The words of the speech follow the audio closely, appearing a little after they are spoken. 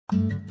Hi,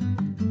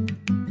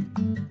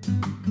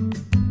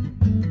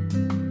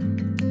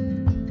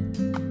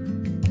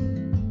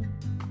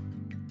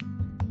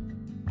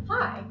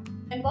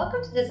 and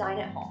welcome to Design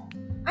at Home.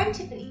 I'm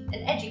Tiffany,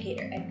 an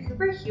educator at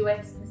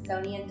Hewitt's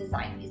Smithsonian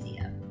Design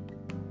Museum.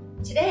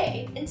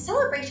 Today, in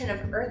celebration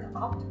of Earth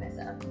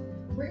Optimism,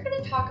 we're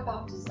going to talk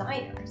about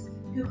designers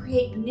who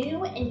create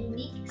new and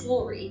unique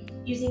jewelry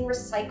using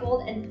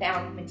recycled and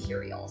found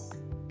materials.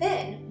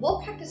 Then,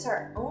 we'll practice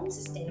our own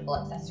sustainable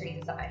accessory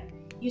design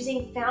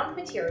using found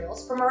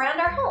materials from around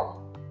our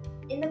home.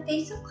 In the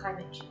face of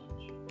climate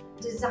change,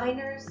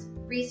 designers,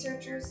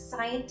 researchers,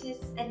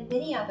 scientists, and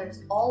many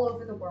others all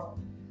over the world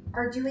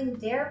are doing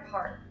their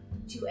part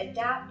to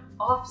adapt,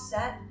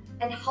 offset,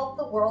 and help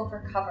the world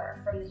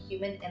recover from the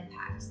human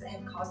impacts that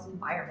have caused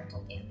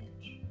environmental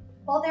damage.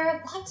 While there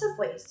are lots of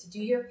ways to do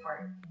your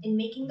part in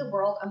making the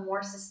world a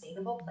more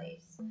sustainable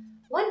place,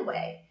 one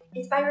way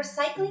is by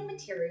recycling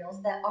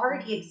materials that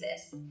already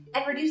exist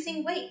and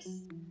reducing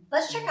waste.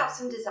 Let's check out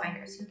some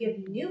designers who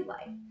give new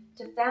life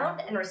to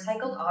found and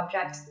recycled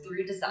objects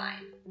through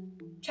design.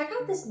 Check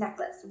out this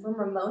necklace from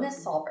Ramona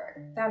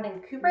Solberg, found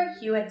in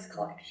Hewitt's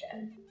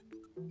collection.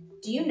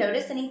 Do you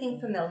notice anything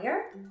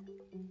familiar?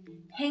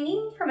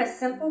 Hanging from a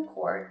simple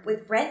cord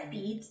with red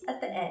beads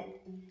at the end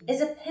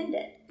is a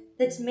pendant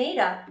that's made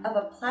up of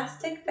a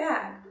plastic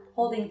bag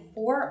holding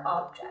 4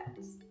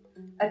 objects: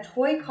 a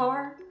toy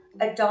car,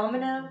 a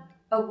domino,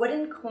 a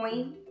wooden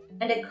coin,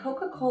 and a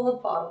Coca-Cola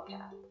bottle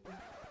cap.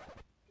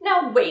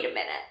 Now wait a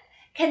minute,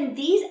 can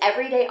these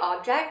everyday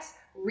objects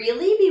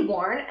really be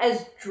worn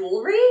as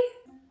jewelry?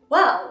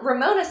 Well,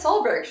 Ramona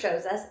Solberg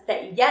shows us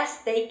that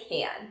yes, they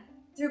can.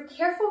 Through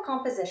careful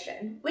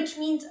composition, which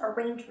means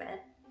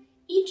arrangement,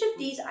 each of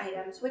these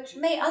items, which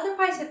may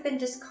otherwise have been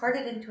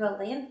discarded into a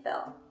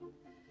landfill,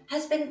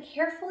 has been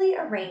carefully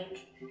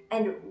arranged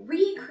and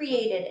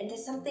recreated into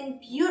something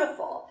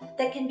beautiful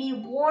that can be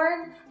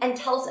worn and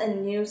tells a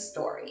new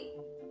story.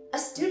 A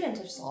student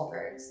of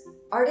Solberg's,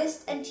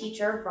 artist and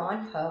teacher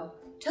Ron Ho,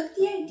 took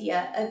the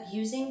idea of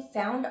using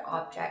found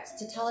objects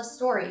to tell a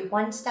story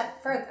one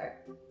step further.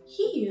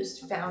 He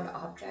used found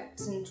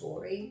objects in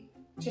jewelry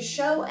to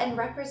show and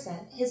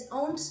represent his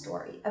own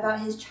story about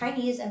his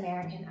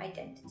Chinese-American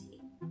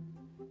identity.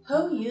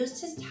 Ho used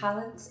his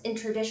talents in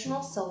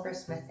traditional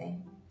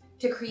silversmithing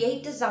to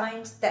create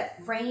designs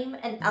that frame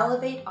and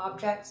elevate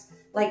objects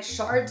like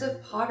shards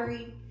of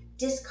pottery,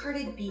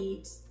 discarded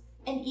beads,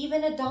 and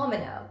even a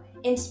domino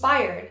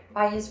inspired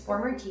by his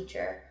former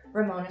teacher,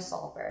 Ramona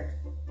Solberg.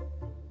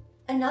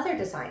 Another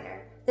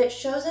designer that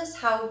shows us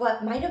how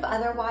what might have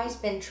otherwise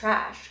been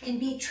trash can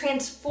be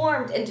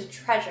transformed into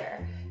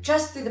treasure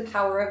just through the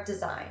power of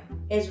design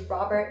is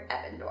Robert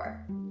Eppendorf.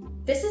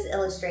 This is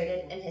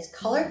illustrated in his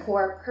Color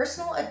Core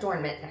Personal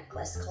Adornment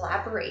Necklace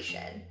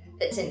collaboration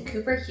that's in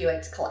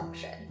Hewitt's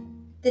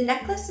collection. The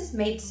necklace is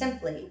made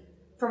simply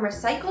from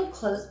recycled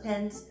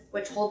clothespins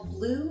which hold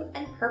blue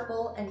and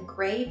purple and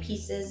gray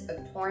pieces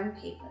of torn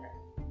paper.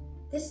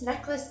 This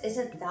necklace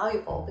isn't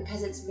valuable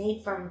because it's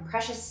made from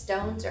precious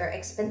stones or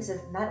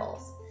expensive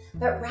metals,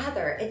 but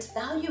rather its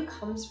value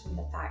comes from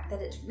the fact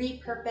that its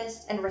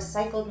repurposed and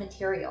recycled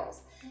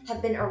materials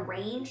have been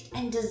arranged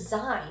and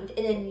designed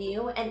in a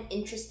new and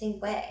interesting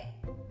way.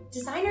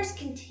 Designers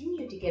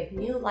continue to give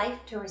new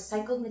life to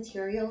recycled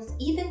materials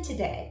even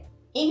today.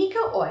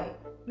 Emiko Oi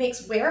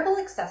makes wearable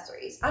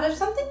accessories out of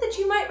something that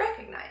you might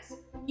recognize.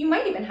 You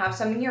might even have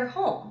some in your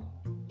home.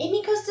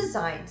 Emiko's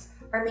designs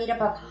are made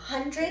up of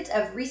hundreds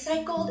of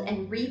recycled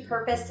and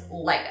repurposed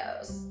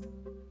Legos.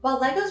 While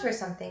Legos were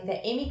something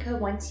that Emiko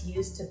once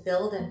used to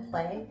build and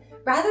play,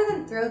 rather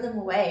than throw them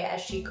away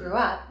as she grew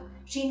up,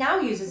 she now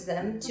uses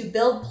them to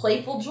build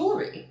playful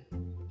jewelry.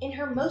 In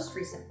her most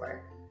recent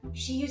work,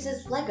 she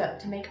uses Lego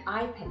to make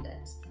eye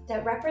pendants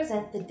that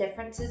represent the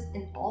differences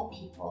in all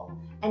people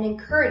and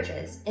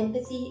encourages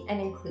empathy and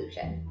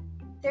inclusion.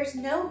 There's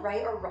no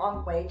right or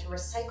wrong way to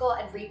recycle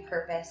and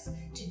repurpose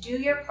to do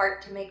your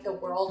part to make the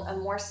world a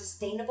more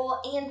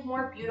sustainable and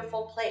more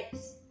beautiful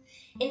place.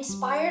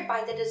 Inspired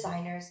by the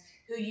designers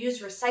who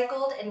use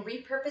recycled and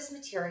repurposed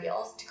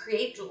materials to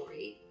create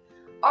jewelry,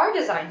 our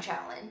design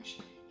challenge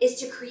is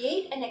to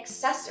create an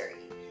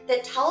accessory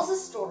that tells a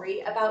story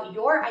about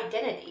your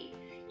identity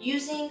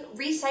using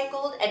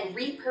recycled and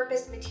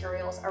repurposed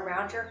materials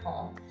around your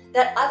home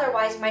that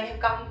otherwise might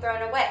have gotten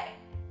thrown away.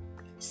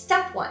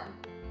 Step 1.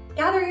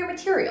 Gather your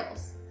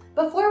materials.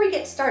 Before we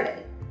get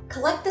started,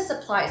 collect the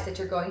supplies that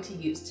you're going to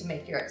use to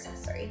make your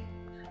accessory.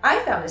 I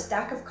found a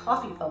stack of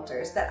coffee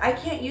filters that I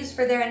can't use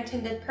for their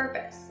intended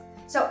purpose,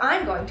 so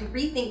I'm going to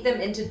rethink them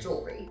into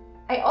jewelry.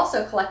 I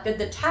also collected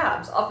the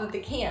tabs off of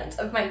the cans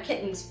of my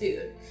kitten's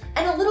food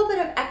and a little bit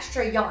of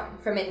extra yarn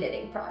from a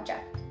knitting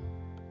project.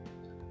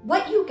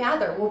 What you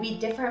gather will be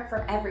different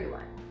for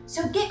everyone,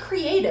 so get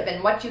creative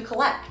in what you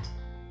collect.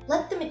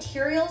 Let the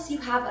materials you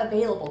have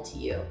available to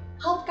you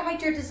help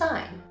guide your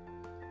design.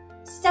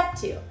 Step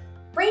 2.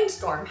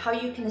 Brainstorm how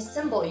you can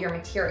assemble your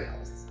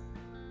materials.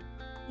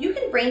 You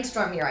can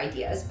brainstorm your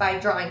ideas by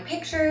drawing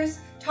pictures,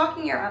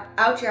 talking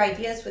out your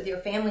ideas with your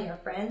family or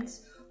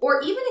friends,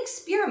 or even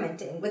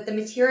experimenting with the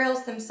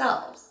materials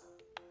themselves.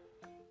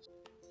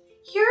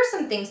 Here are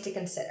some things to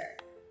consider.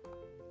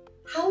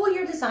 How will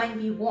your design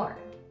be worn?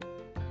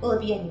 Will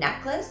it be a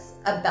necklace,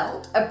 a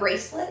belt, a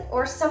bracelet,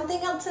 or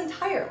something else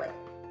entirely?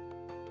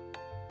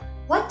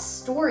 What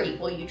story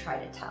will you try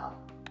to tell?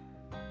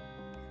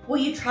 Will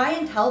you try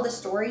and tell the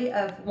story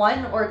of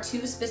one or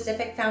two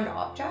specific found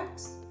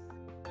objects?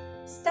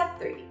 Step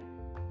 3.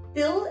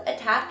 Build,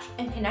 attach,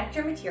 and connect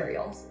your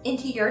materials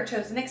into your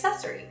chosen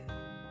accessory.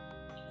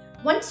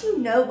 Once you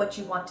know what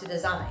you want to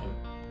design,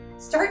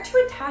 start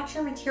to attach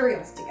your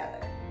materials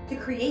together to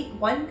create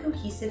one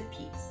cohesive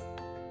piece.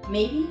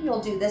 Maybe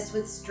you'll do this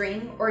with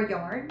string or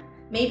yarn,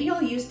 maybe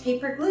you'll use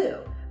tape or glue,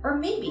 or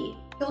maybe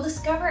you'll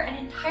discover an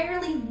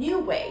entirely new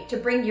way to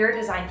bring your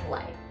design to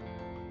life.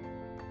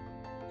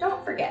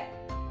 Don't forget,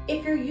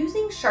 if you're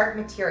using sharp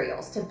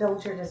materials to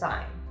build your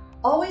design,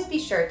 always be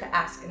sure to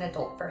ask an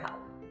adult for help.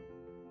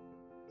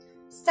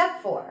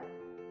 Step 4.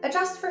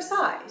 Adjust for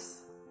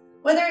size.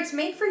 Whether it's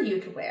made for you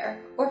to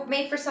wear or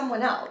made for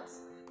someone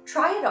else,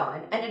 try it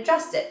on and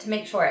adjust it to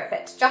make sure it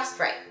fits just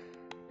right.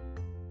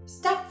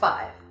 Step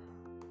 5.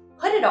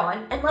 Put it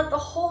on and let the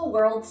whole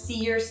world see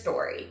your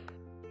story.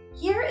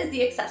 Here is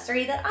the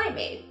accessory that I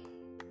made.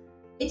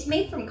 It's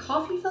made from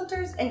coffee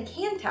filters and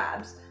can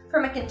tabs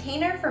from a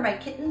container for my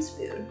kitten's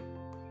food.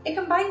 It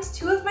combines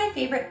two of my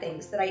favorite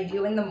things that I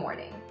do in the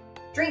morning: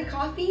 drink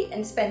coffee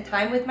and spend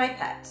time with my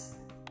pets.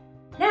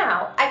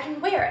 Now I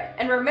can wear it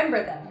and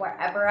remember them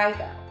wherever I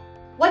go.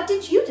 What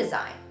did you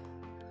design?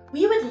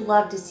 We would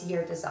love to see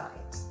your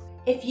designs.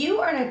 If you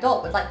or an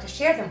adult would like to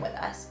share them with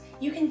us,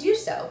 you can do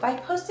so by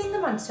posting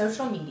them on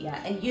social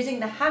media and using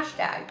the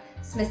hashtag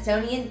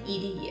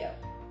 #SmithsonianEDU.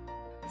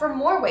 For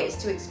more ways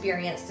to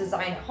experience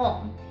design at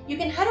home, you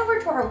can head over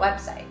to our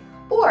website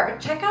or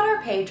check out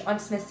our page on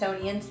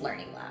Smithsonian's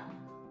Learning Lab.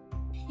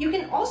 You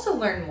can also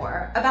learn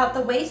more about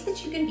the ways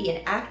that you can be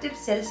an active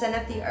citizen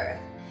of the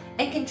Earth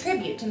and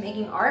contribute to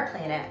making our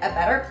planet a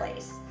better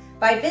place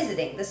by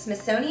visiting the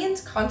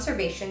Smithsonian's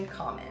Conservation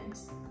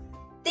Commons.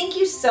 Thank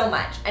you so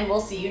much, and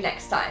we'll see you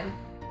next time.